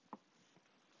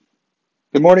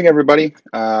Good morning, everybody.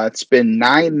 It's been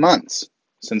 9 months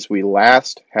since we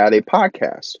last had a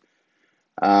podcast.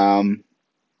 Um,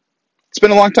 it's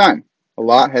been a long time. A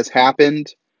lot has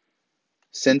happened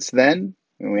since then.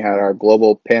 When we had our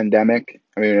global pandemic.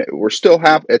 I mean, it's still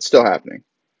happening.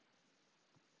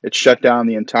 It shut down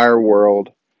the entire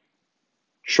world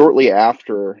shortly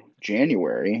after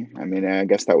January. I mean, I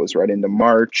guess that was right into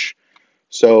March.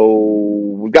 So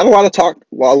we've got a lot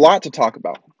to talk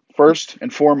about. First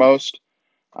and foremost,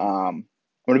 I'm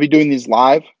going to be doing these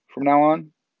live from now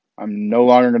on. I'm no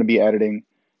longer going to be editing.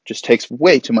 Just takes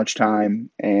way too much time,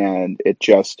 and it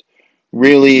just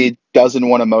really doesn't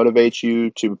want to motivate you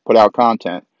to put out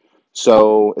content.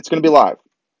 So it's going to be live.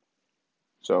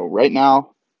 So right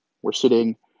now, we're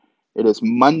sitting. It is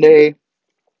Monday,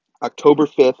 October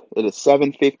 5th. It is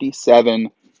 7:57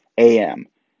 a.m.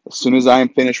 As soon as I am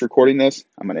finished recording this,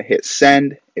 I'm going to hit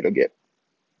send. It'll get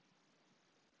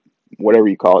whatever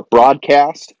you call it,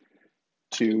 broadcast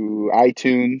to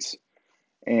iTunes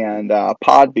and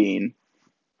Podbean.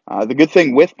 The good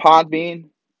thing with Podbean,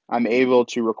 I'm able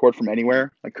to record from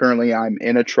anywhere. Like currently, I'm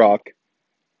in a truck.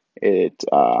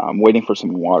 I'm waiting for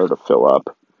some water to fill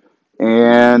up,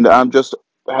 and I'm just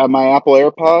have my Apple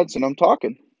AirPods and I'm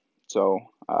talking. So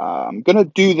I'm gonna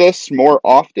do this more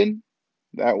often.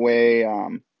 That way,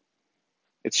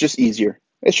 it's just easier.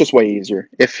 It's just way easier.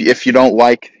 If you don't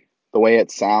like the way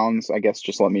it sounds, I guess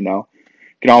just let me know.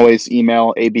 You can always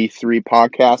email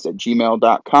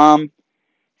ab3podcast@gmail.com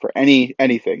for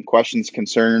anything, questions,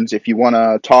 concerns. If you want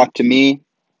to talk to me,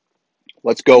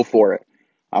 let's go for it.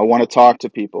 I want to talk to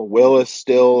people. Will is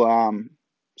still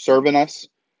serving us.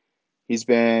 He's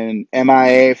been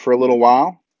MIA for a little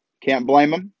while. Can't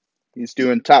blame him. He's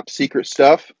doing top secret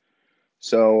stuff.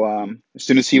 So as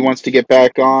soon as he wants to get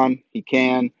back on, he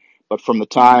can. But from this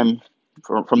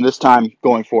time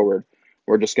going forward,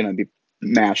 we're just gonna be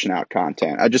mashing out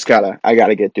content. I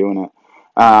gotta get doing it.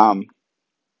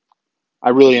 I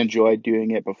really enjoyed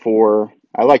doing it before.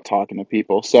 I like talking to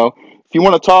people. So if you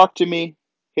want to talk to me,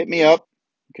 hit me up.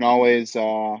 You can always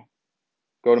go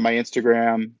to my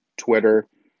Instagram, Twitter.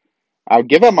 I'll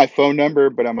give out my phone number,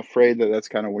 but I'm afraid that that's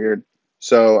kind of weird.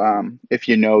 So if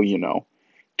you know, you know.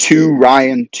 Two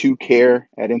Ryan two care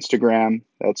at Instagram.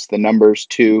 That's the numbers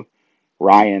two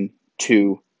Ryan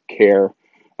two care.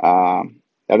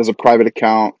 That is a private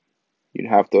account. You'd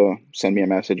have to send me a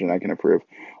message and I can approve.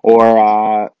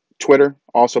 Or Twitter,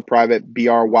 also private,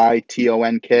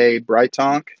 BRYTONK,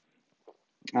 Brightonk.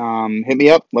 Hit me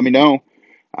up, let me know.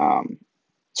 Um,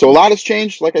 so a lot has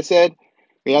changed. Like I said,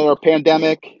 we had our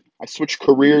pandemic. I switched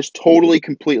careers totally,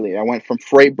 completely. I went from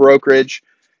freight brokerage,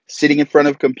 sitting in front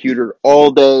of a computer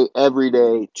all day, every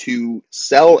day, to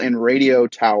cell and radio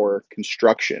tower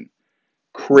construction.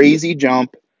 Crazy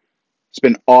jump. It's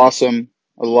been awesome.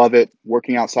 I love it.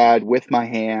 Working outside with my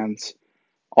hands,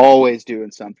 always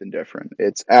doing something different.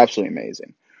 It's absolutely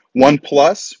amazing. One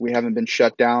plus, we haven't been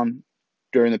shut down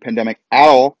during the pandemic at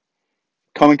all.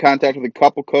 Come in contact with a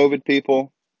couple COVID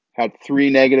people, had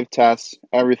 3 negative tests.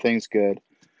 Everything's good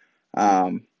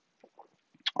um,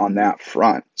 on that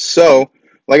front. So,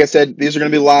 like I said, these are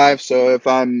going to be live. So if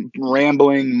I'm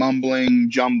rambling, mumbling,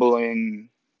 jumbling,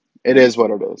 it is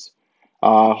what it is.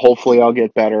 Hopefully, I'll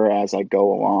get better as I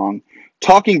go along.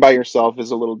 Talking by yourself is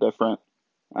a little different,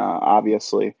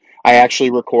 obviously. I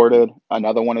actually recorded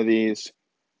another one of these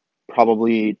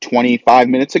probably 25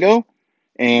 minutes ago,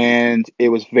 and it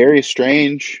was very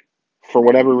strange. For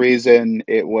whatever reason,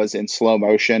 it was in slow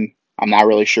motion. I'm not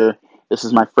really sure. This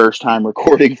is my first time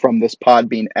recording from this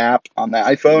Podbean app on the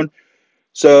iPhone.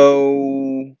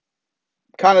 So,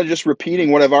 kind of just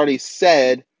repeating what I've already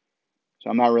said. So,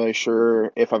 I'm not really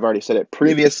sure if I've already said it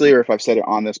previously or if I've said it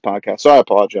on this podcast. So, I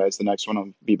apologize. The next one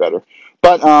will be better.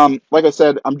 But, like I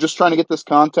said, I'm just trying to get this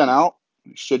content out.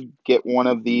 Should get one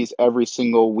of these every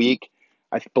single week.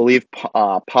 I believe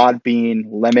Podbean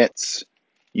limits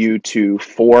you to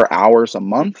 4 hours a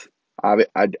month. I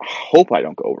hope I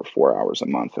don't go over 4 hours a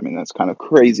month. I mean, that's kind of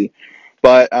crazy.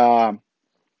 But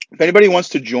if anybody wants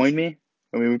to join me,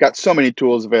 I mean, we've got so many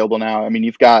tools available now. I mean,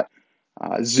 you've got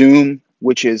Zoom,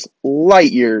 which is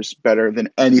light years better than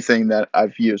anything that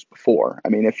I've used before. I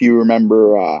mean, if you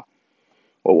remember,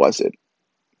 what was it?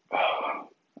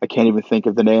 I can't even think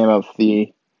of the name of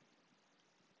the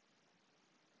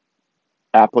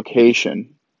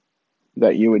application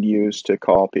that you would use to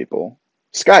call people.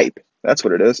 Skype. That's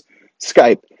what it is.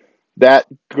 Skype. That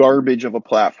garbage of a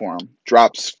platform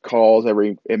drops calls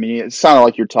every. I mean, it sounded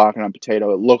like you're talking on a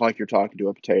potato. It looked like you're talking to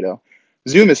a potato.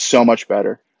 Zoom is so much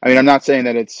better. I mean, I'm not saying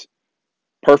that it's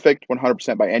perfect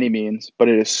 100% by any means, but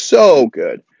it is so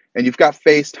good. And you've got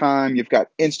FaceTime, you've got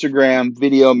Instagram,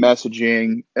 video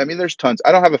messaging. I mean, there's tons.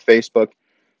 I don't have a Facebook.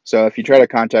 So if you try to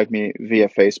contact me via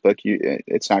Facebook,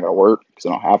 it's not going to work because I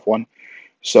don't have one.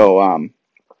 So,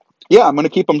 yeah, I'm going to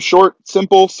keep them short,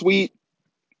 simple, sweet,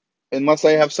 unless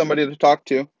I have somebody to talk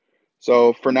to.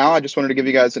 So for now, I just wanted to give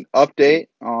you guys an update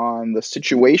on the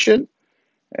situation.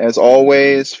 As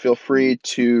always, feel free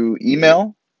to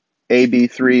email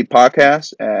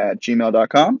ab3podcast at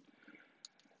gmail.com.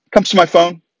 It comes to my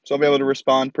phone, so I'll be able to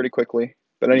respond pretty quickly.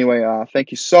 But anyway,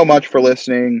 thank you so much for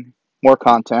listening. More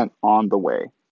content on the way.